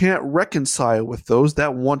reconcile with those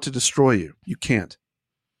that want to destroy you. You can't.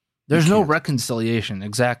 There's no reconciliation.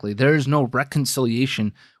 Exactly. There is no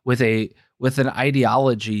reconciliation with an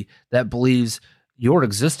ideology that believes your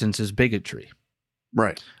existence is bigotry.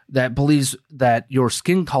 Right. That believes that your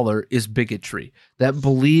skin color is bigotry. That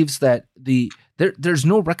believes that there's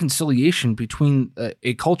no reconciliation between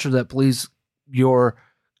a culture that believes your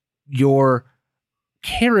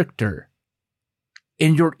character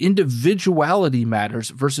and your individuality matters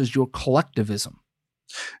versus your collectivism.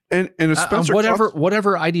 And Spencer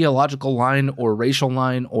whatever ideological line or racial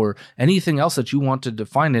line or anything else that you want to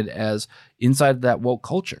define it as inside that woke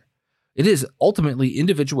culture, it is ultimately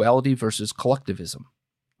individuality versus collectivism.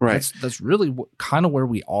 Right. That's really kind of where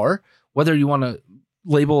we are. Whether you want to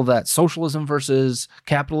label that socialism versus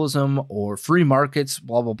capitalism or free markets,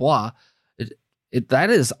 blah blah blah, that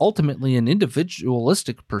is ultimately an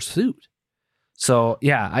individualistic pursuit. So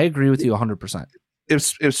yeah, I agree with you 100%.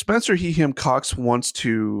 If Spencer he him Cox wants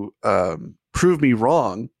to prove me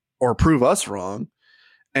wrong or prove us wrong,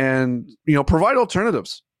 and provide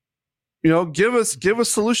alternatives, give us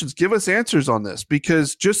solutions, give us answers on this,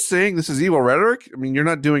 because just saying this is evil rhetoric, I mean, you're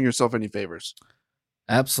not doing yourself any favors.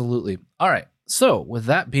 Absolutely. All right. So with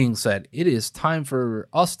that being said, it is time for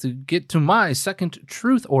us to get to my second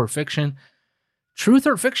truth or fiction. Truth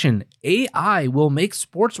or fiction, AI will make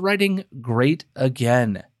sports writing great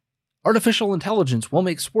again. Artificial intelligence will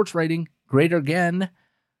make sports writing great again.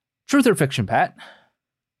 Truth or fiction, Pat?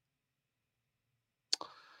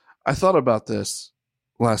 I thought about this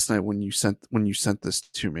last night when you sent this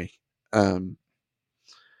to me, and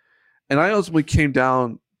I ultimately came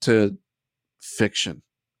down to fiction.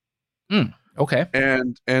 Okay.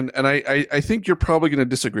 And I think you're probably going to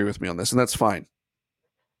disagree with me on this, and that's fine.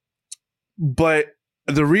 But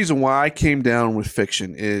the reason why I came down with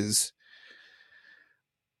fiction is,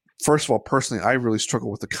 first of all, personally, I really struggle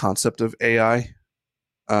with the concept of AI.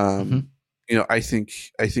 I think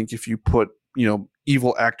if you put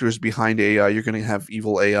evil actors behind AI, you're going to have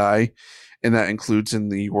evil AI, and that includes in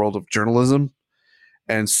the world of journalism.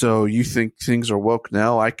 And so you think things are woke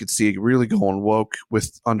now? I could see it really going woke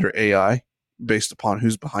under AI based upon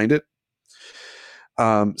who's behind it.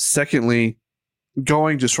 Secondly,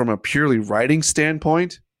 going just from a purely writing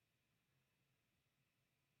standpoint,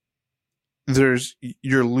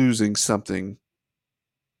 you're losing something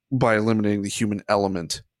by eliminating the human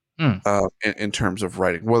element in terms of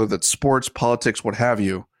writing, whether that's sports, politics, what have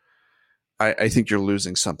you. I think you're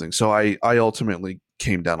losing something. So I ultimately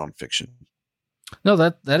came down on fiction. No,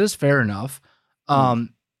 that is fair enough. And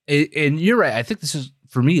you're right. I think this is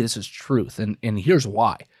truth. And here's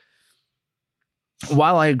why.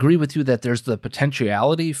 While I agree with you that there's the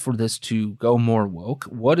potentiality for this to go more woke,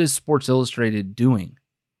 what is Sports Illustrated doing?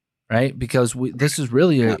 Right? Because this is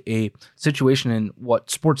really a situation in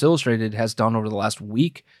what Sports Illustrated has done over the last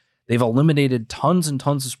week. They've eliminated tons and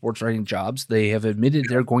tons of sports writing jobs. They have admitted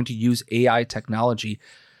they're going to use AI technology.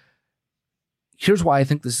 Here's why I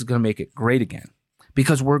think this is going to make it great again.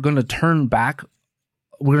 Because we're going to turn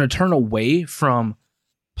away from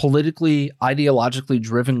politically, ideologically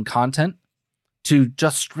driven content to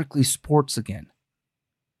just strictly sports again.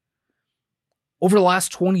 Over the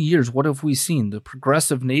last 20 years, what have we seen? The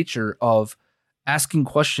progressive nature of asking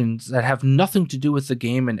questions that have nothing to do with the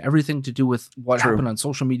game and everything to do with what happened on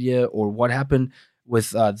social media or what happened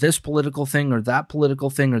with this political thing or that political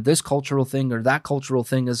thing or this cultural thing or that cultural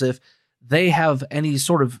thing, as if they have any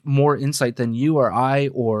sort of more insight than you or I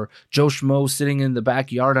or Joe Schmo sitting in the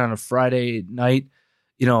backyard on a Friday night,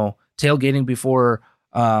 tailgating before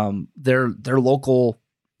their local,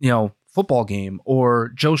 football game, or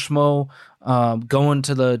Joe Schmo going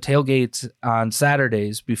to the tailgates on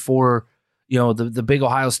Saturdays before, the big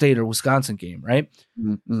Ohio State or Wisconsin game, right?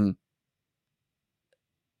 Mm-hmm.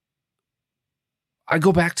 I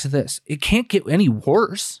go back to this. It can't get any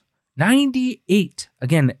worse.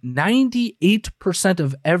 98%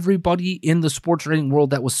 of everybody in the sports writing world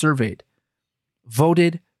that was surveyed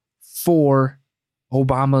voted for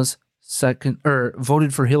Obama's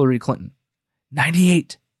voted for Hillary Clinton.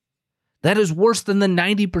 98. That is worse than the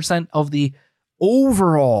 90% of the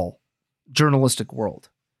overall journalistic world.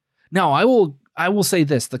 Now, I will say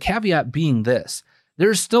this, the caveat being this: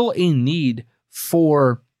 there's still a need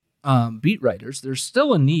for beat writers. There's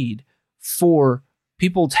still a need for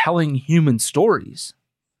people telling human stories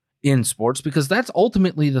in sports, because that's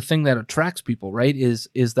ultimately the thing that attracts people, right? Is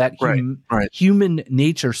that human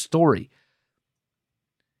nature story.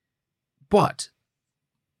 But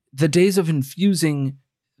the days of infusing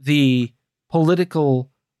the political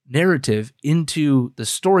narrative into the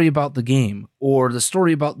story about the game or the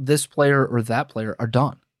story about this player or that player are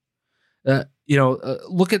done.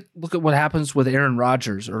 look at what happens with Aaron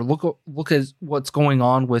Rodgers, or look at what's going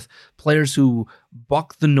on with players who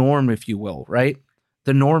buck the norm, if you will, right?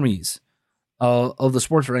 The normies of the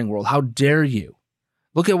sports betting world. How dare you?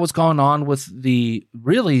 Look at what's gone on with the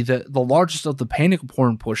largest of the panic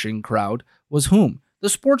porn pushing crowd was whom? The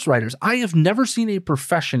sports writers. I have never seen a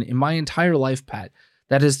profession in my entire life, Pat,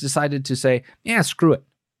 that has decided to say, yeah, screw it.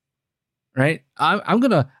 Right? I'm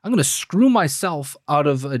gonna screw myself out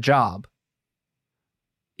of a job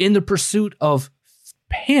in the pursuit of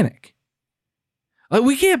panic. Like,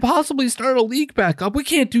 we can't possibly start a league back up. We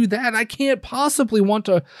can't do that. I can't possibly want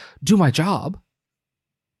to do my job.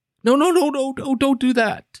 No, don't do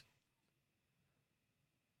that.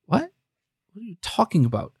 What? What are you talking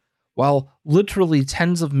about? While literally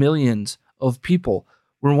tens of millions of people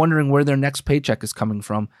were wondering where their next paycheck is coming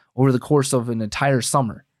from over the course of an entire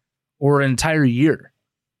summer or an entire year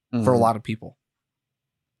for a lot of people.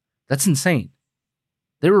 That's insane.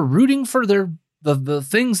 They were rooting for the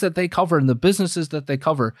things that they cover and the businesses that they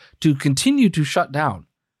cover to continue to shut down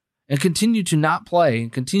and continue to not play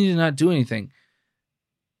and continue to not do anything.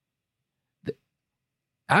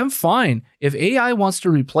 I'm fine if AI wants to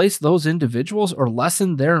replace those individuals or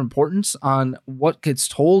lessen their importance on what gets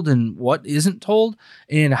told and what isn't told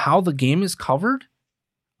and how the game is covered.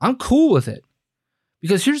 I'm cool with it,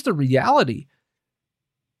 because here's the reality.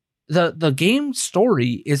 The game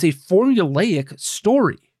story is a formulaic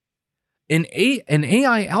story. An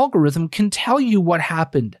AI algorithm can tell you what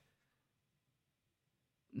happened.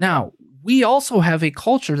 Now, we also have a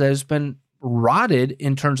culture that has been rotted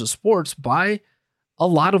in terms of sports by a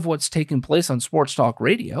lot of what's taking place on sports talk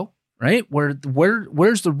radio, right?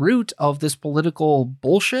 Where's the root of this political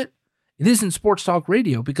bullshit? It isn't sports talk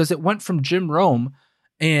radio, because it went from Jim Rome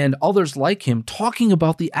and others like him talking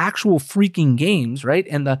about the actual freaking games, right?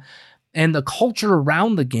 And the culture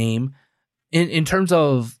around the game in terms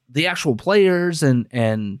of the actual players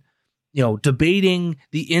and debating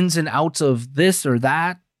the ins and outs of this or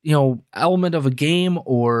that, element of a game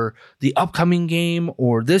or the upcoming game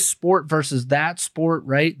or this sport versus that sport,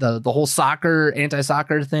 right? The whole soccer,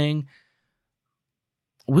 anti-soccer thing.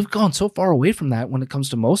 We've gone so far away from that when it comes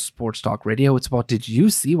to most sports talk radio. It's about, did you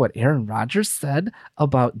see what Aaron Rodgers said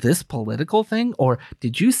about this political thing? Or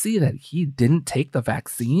did you see that he didn't take the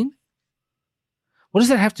vaccine? What does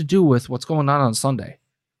that have to do with what's going on Sunday?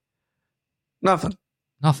 Nothing.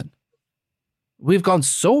 We've gone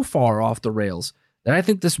so far off the rails that I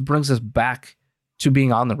think this brings us back to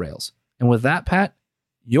being on the rails. And with that, Pat,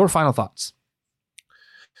 your final thoughts.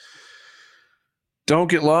 Don't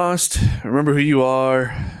get lost. Remember who you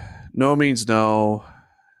are. No means no.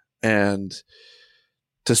 And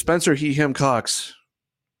to Spencer He Him Cox,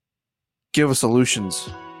 give us solutions,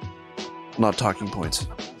 not talking points.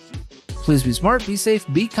 Please be smart, be safe,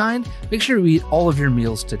 be kind. Make sure you eat all of your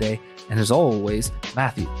meals today. And as always,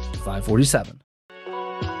 Matthew 5:47.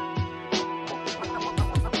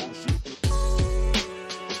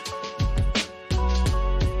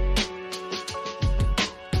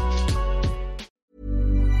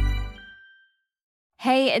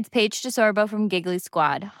 Hey, it's Paige DeSorbo from Giggly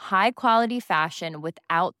Squad. High quality fashion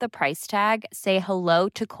without the price tag. Say hello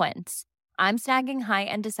to Quince. I'm snagging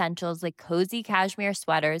high-end essentials like cozy cashmere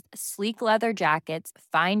sweaters, sleek leather jackets,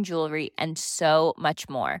 fine jewelry, and so much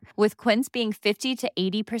more. With Quince being 50 to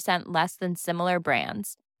 80% less than similar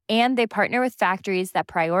brands. And they partner with factories that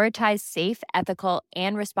prioritize safe, ethical,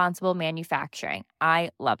 and responsible manufacturing. I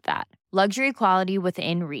love that. Luxury quality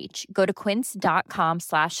within reach. Go to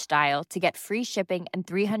quince.com/style to get free shipping and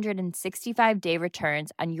 365-day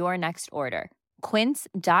returns on your next order.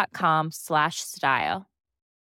 Quince.com/style.